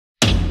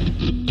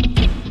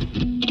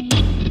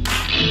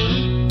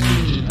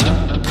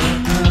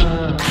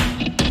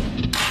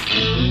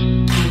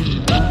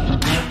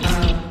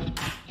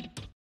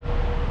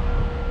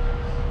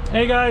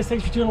Hey guys,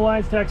 thanks for tuning in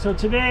Lines Tech. So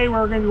today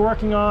we're going to be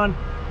working on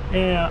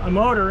a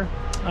motor.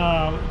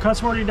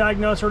 Customer already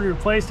diagnosed, already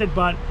replaced it,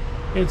 but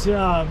it's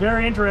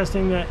very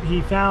interesting that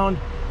he found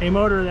a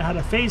motor that had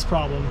a phase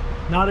problem,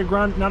 not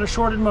a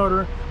shorted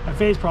motor, a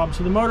phase problem.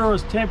 So the motor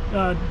was it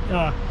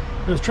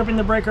was tripping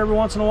the breaker every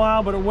once in a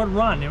while, but it would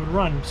run. It would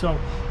run. So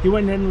he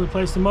went ahead and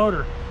replaced the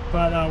motor.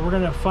 But we're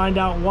going to find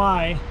out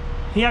why.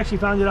 He actually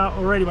found it out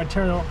already by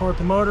tearing apart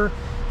the motor.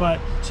 But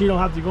so you don't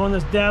have to go in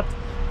this depth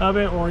of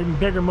it, or even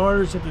bigger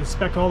motors, you have to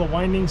inspect all the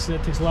windings, so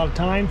that takes a lot of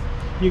time.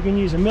 You can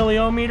use a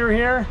milliometer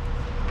here,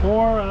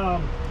 or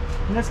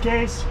in this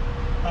case,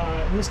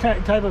 in this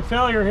type of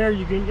failure here,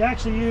 you can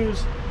actually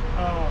use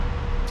a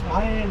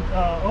high-end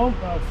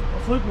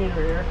Fluke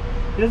meter here.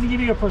 It doesn't give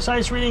you a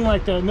precise reading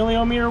like the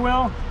milliometer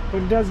will,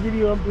 but it does give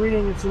you a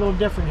reading that's a little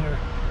different here.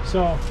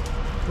 So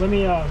let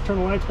me turn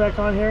the lights back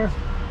on here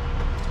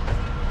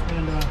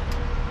and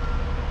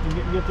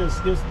get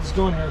this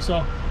going here.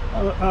 So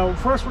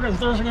first we're going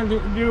to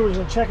do is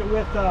check it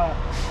with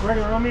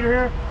regular ohmmeter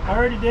here. I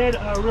already did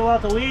reel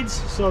out the leads,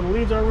 so the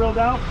leads are reeled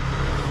out,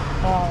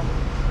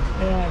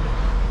 and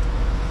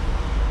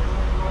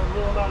we're going to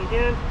reel them out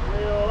again.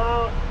 Reel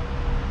out.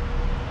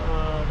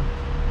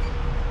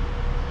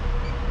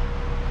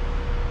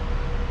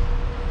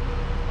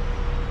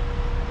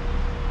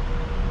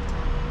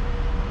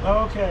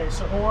 Okay,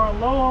 so we're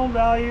on low ohm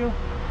value,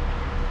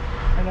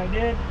 and I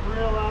did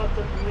reel out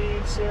the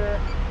leads here.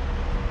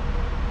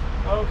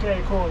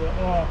 Okay, cool.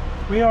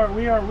 We are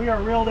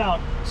reeled out.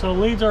 So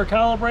leads are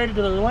calibrated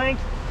to their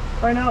length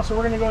right now. So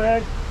we're going to go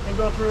ahead and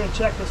go through and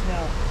check this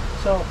now.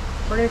 So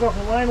we're going to go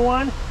from line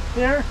 1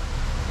 here,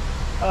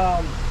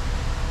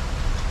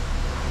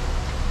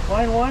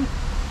 line 1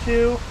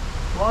 to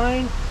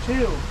line 2,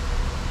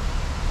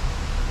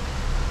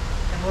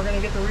 and we're going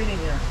to get the reading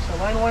here. So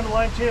line 1 to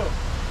line 2,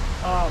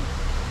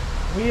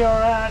 we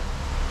are at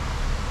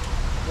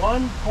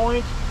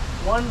 1.14.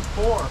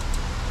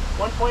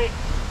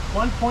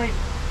 1.136.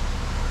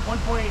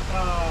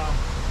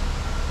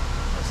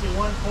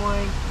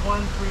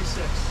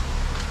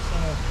 So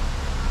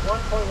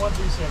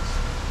 1.136.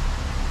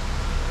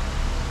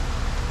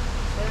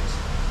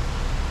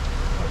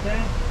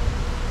 Okay.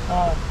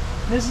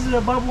 This is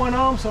above 1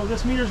 ohm, so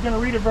this meter is going to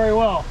read it very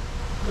well.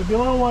 But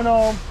below 1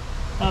 ohm,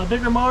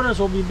 bigger motors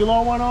will be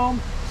below 1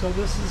 ohm. So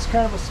this is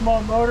kind of a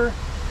small motor.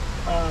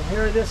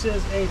 Here, this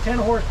is a 10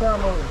 horsepower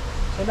motor.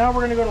 So now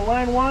we're going to go to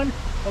line 1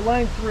 to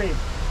line 3.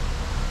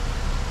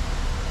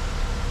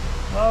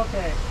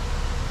 Okay,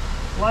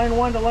 line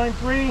 1 to line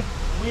 3,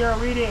 we are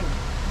reading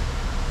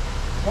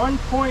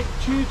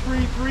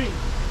 1.233.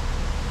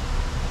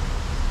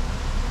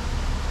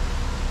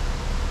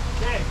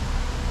 Okay,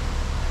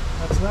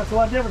 that's a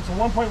lot different. So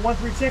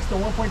 1.136 to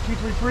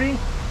 1.233,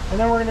 and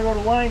then we're going to go to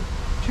line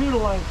 2 to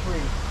line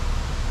 3.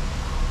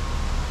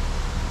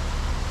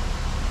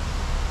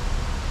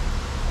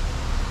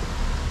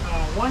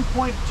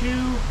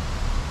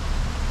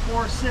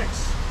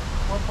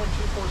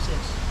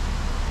 1.246.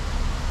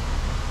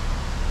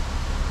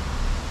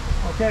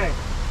 Okay.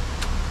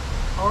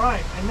 All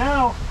right, and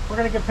now we're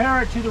going to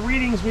compare it to the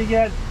readings we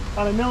get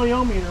on a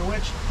milliometer,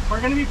 which are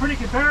going to be pretty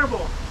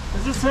comparable.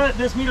 Because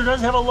this meter does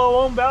have a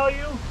low ohm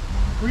value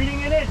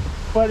reading in it,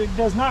 but it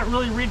does not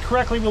really read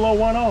correctly below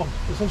 1 ohm.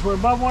 So since we're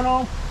above 1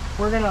 ohm,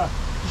 we're going to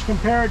just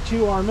compare it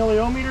to our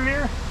milliometer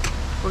here.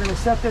 We're going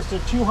to set this to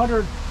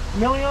 200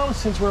 milliohms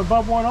since we're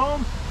above 1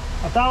 ohm.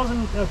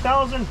 1,000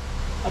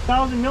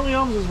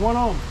 milliohms is 1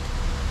 ohm.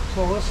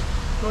 So let's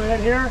go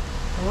ahead here,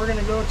 and we're going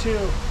to go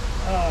to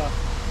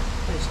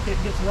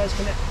get some nice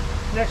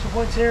connection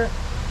points here.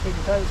 We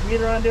can tie this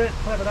meter onto it,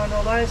 clamp it on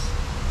real nice.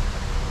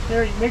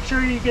 There, make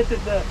sure you get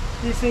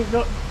these things.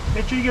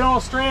 Make sure you get all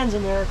strands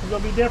in there because they'll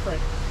be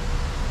different.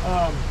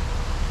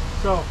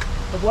 So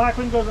the black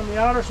one goes on the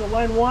outer. So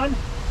line 1, we're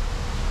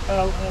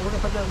going to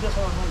put this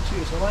one on line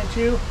 2. So line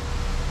 2,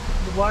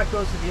 the black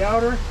goes to the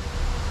outer,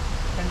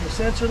 and your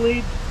sensor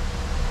lead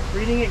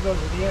reading it goes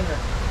to the inner.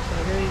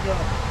 So here you go.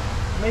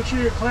 Make sure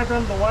you're clamped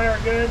onto the wire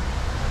good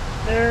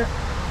there.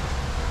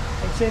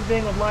 And same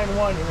thing with line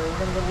 1 here. We're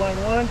going to go to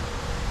line 1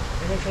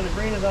 and make sure the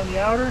green is on the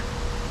outer.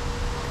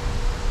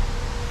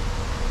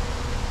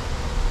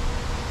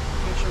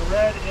 Make sure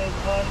red is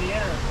on the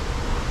inner.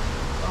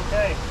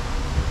 Okay,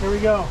 here we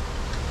go.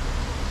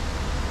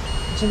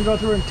 Just going to go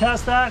through and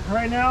test that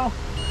right now.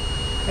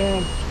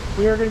 And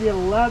we are going to be at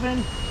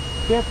 1151.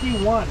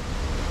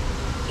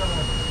 So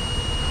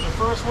the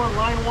first one,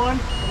 line 1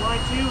 to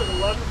line 2 is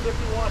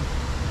 1151.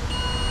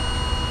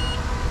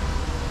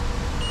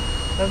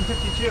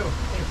 752.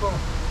 Okay, cool.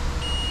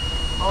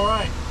 All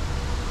right.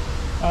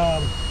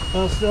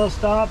 It'll still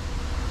stop.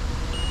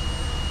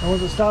 And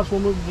once it stops,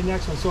 we'll move to the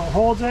next one. So it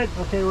holds it.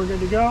 Okay, we're good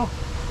to go.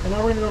 And now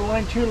we're going to go to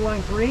line 2 to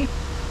line 3.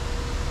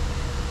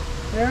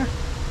 There.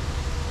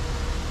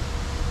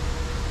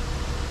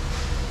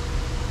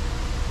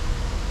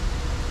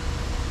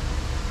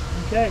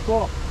 Okay,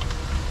 cool.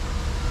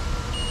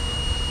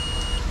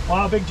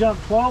 Wow, big jump.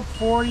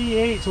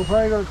 1248. So we'll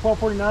probably go to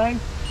 1249.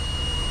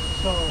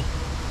 So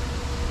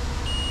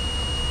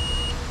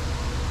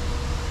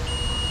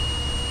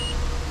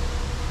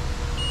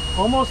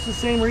almost the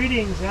same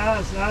readings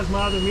as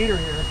my other meter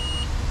here.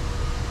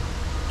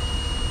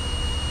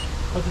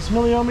 But this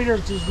milliometer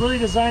is just really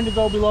designed to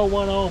go below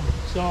 1 ohm.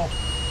 So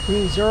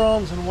between 0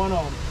 ohms and 1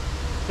 ohm.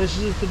 This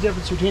is just the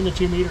difference between the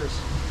two meters.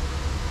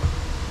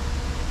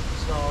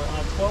 So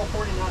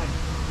 1249.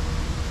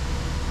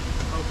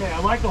 Okay, I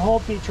like the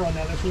hold feature on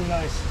that. That's really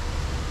nice.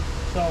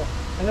 So,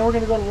 and then we're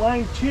going to go to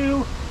line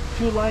 2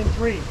 to line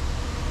 3.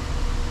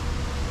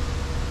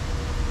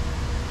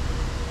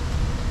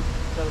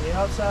 So on the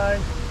outside,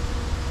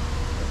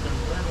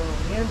 on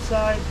the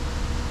inside.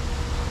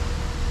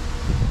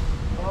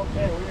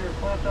 Okay, we're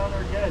clamped on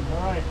there good.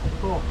 All right,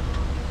 cool.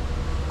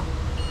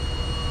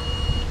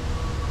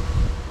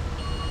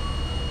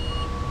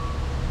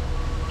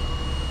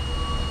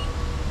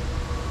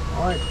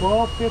 All right,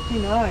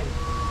 1259.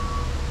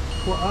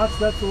 Well,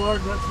 that's the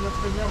large. That's a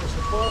big number. So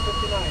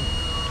 1259.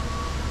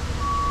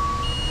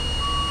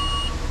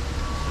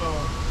 So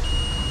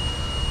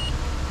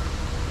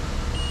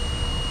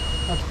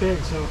that's big.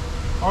 So,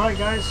 all right,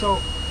 guys. So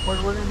what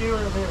we're gonna do,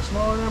 we're gonna take a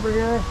smaller number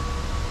here.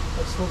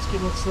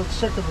 Let's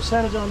check the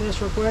percentage on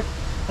this real quick.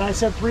 And I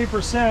said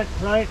 3%,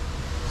 right?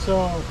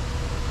 So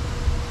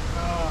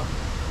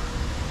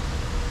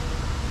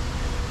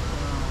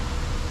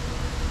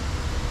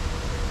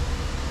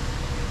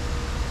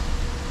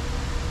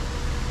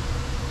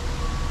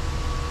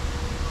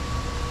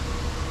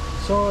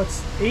so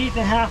it's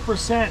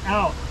 8.5%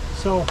 out.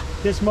 So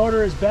this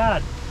motor is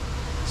bad.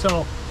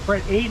 So we're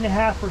at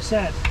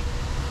 8.5%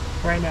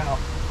 right now.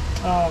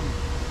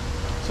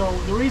 So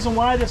the reason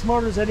why this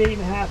motor is at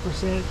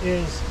 8.5%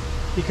 is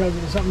because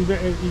it's something you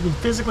can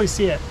physically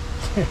see it.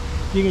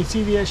 You can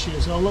see the issue.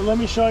 So let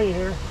me show you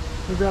here.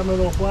 Let me grab my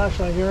little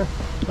flashlight here.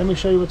 Let me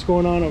show you what's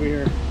going on over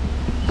here.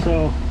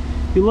 So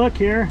if you look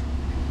here,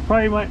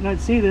 probably might not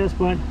see this,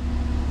 but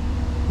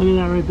look at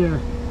that right there.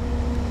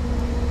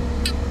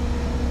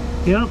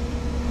 Yep.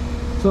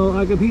 So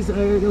like a piece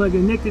of, like a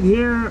nicked it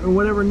here or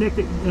whatever nicked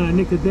it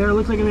there. It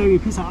looks like maybe a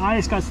piece of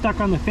ice got stuck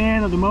on the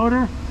fan of the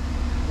motor.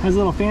 Has a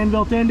little fan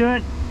built into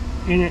it,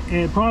 and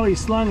it probably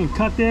slung and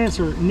cut this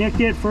or nicked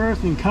it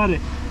first and cut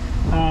it.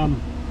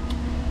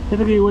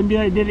 Typically it wouldn't be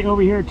like it did it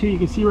over here too. You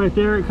can see right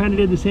there it kind of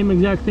did the same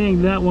exact thing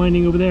to that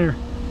winding over there.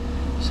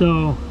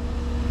 So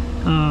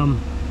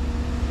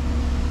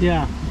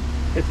yeah,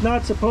 it's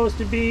not supposed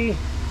to be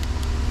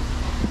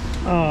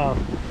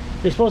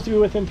you're supposed to be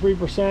within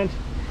 3%,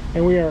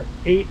 and we are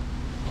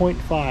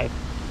 8.5.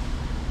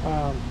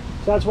 So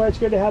that's why it's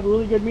good to have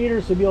really good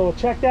meters to be able to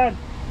check that,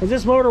 because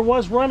this motor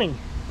was running,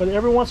 but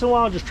every once in a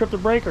while it just tripped the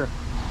breaker.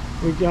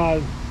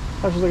 I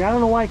was like, I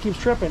don't know why it keeps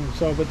tripping.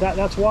 So, but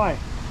that's why.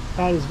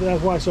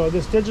 That's why. So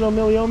this digital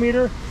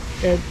milliometer,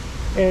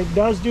 it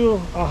does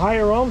do a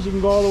higher ohms. You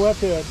can go all the way up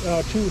to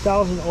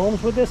 2,000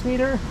 ohms with this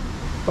meter,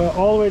 but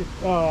all the way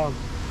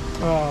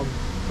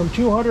from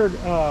 200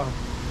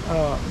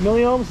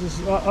 milliohms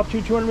is up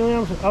to 200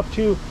 milliohms, up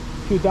to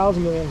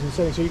 2,000 milliohms in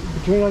setting. So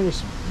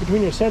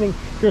between your setting,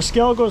 if your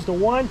scale goes to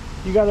 1,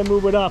 you got to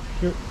move it up.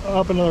 You're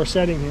up another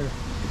setting here.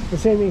 The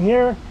same thing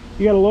here.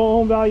 You got a low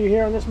ohm value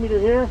here on this meter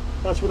here.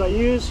 That's what I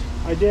use.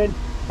 I did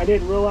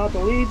rule out the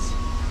leads,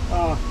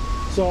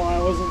 so I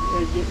wasn't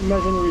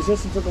measuring the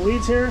resistance of the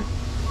leads here,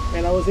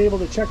 and I was able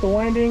to check the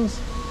windings,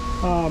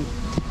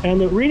 and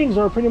the readings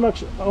are pretty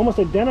much almost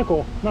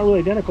identical. Not really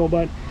identical,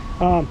 but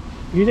if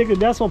you take the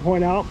decimal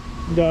point out,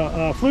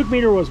 the Fluke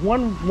meter was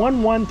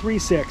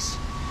 1136,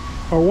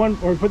 or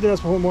put the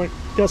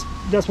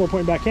decimal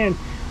point back in,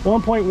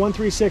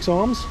 1.136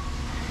 ohms,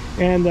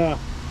 and the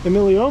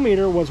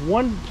milliometer was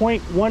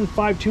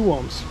 1.152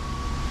 ohms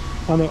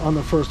on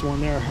the first one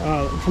there,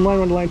 from line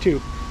 1 to line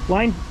 2.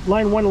 Line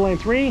 1 to line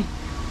 3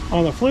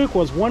 on the Fluke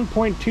was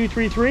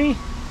 1.233,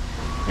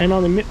 and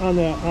on the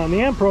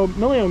Amprobe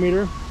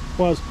milliometer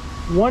was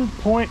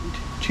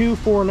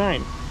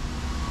 1.249,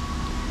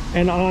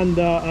 and on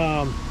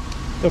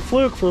the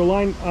Fluke for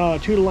line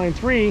 2 to line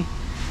 3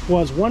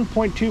 was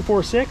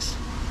 1.246,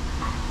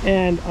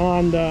 and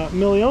on the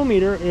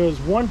milliometer it was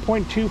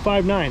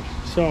 1.259.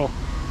 So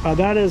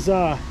that is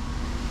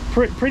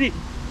pretty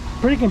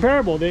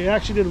comparable. They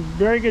actually did a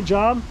very good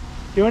job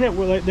doing it.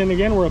 Then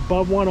again, we're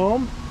above 1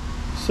 ohm.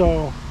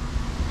 So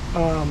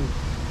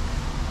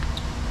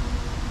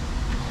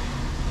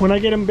when I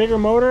get a bigger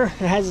motor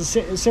that has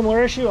a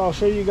similar issue, I'll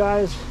show you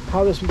guys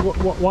how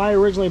why I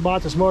originally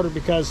bought this motor,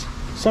 because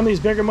some of these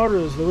bigger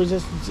motors, the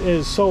resistance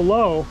is so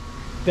low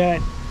that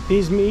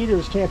these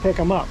meters can't pick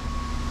them up.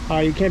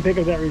 You can't pick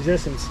up that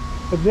resistance.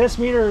 But this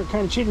meter,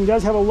 kind of cheating,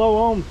 does have a low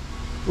ohm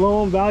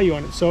value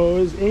on it, so it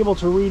was able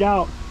to read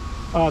out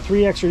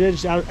 3 extra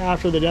digits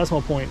after the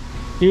decimal point.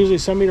 Usually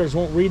some meters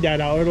won't read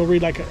that out. It'll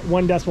read like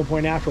 1 decimal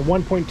point after,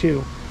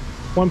 1.2,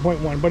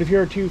 1.1. But if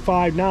you're a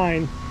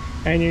 259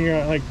 and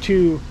you're like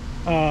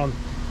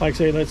let's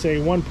say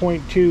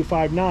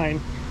 1.259,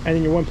 and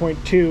then you're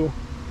 1.2,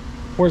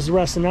 where's the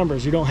rest of the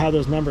numbers? You don't have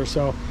those numbers,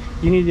 so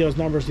you need those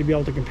numbers to be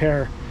able to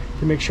compare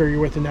to make sure you're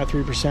within that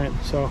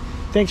 3%. So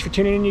thanks for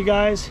tuning in, you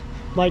guys.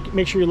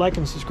 Make sure you like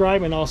and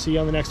subscribe, and I'll see you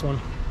on the next one.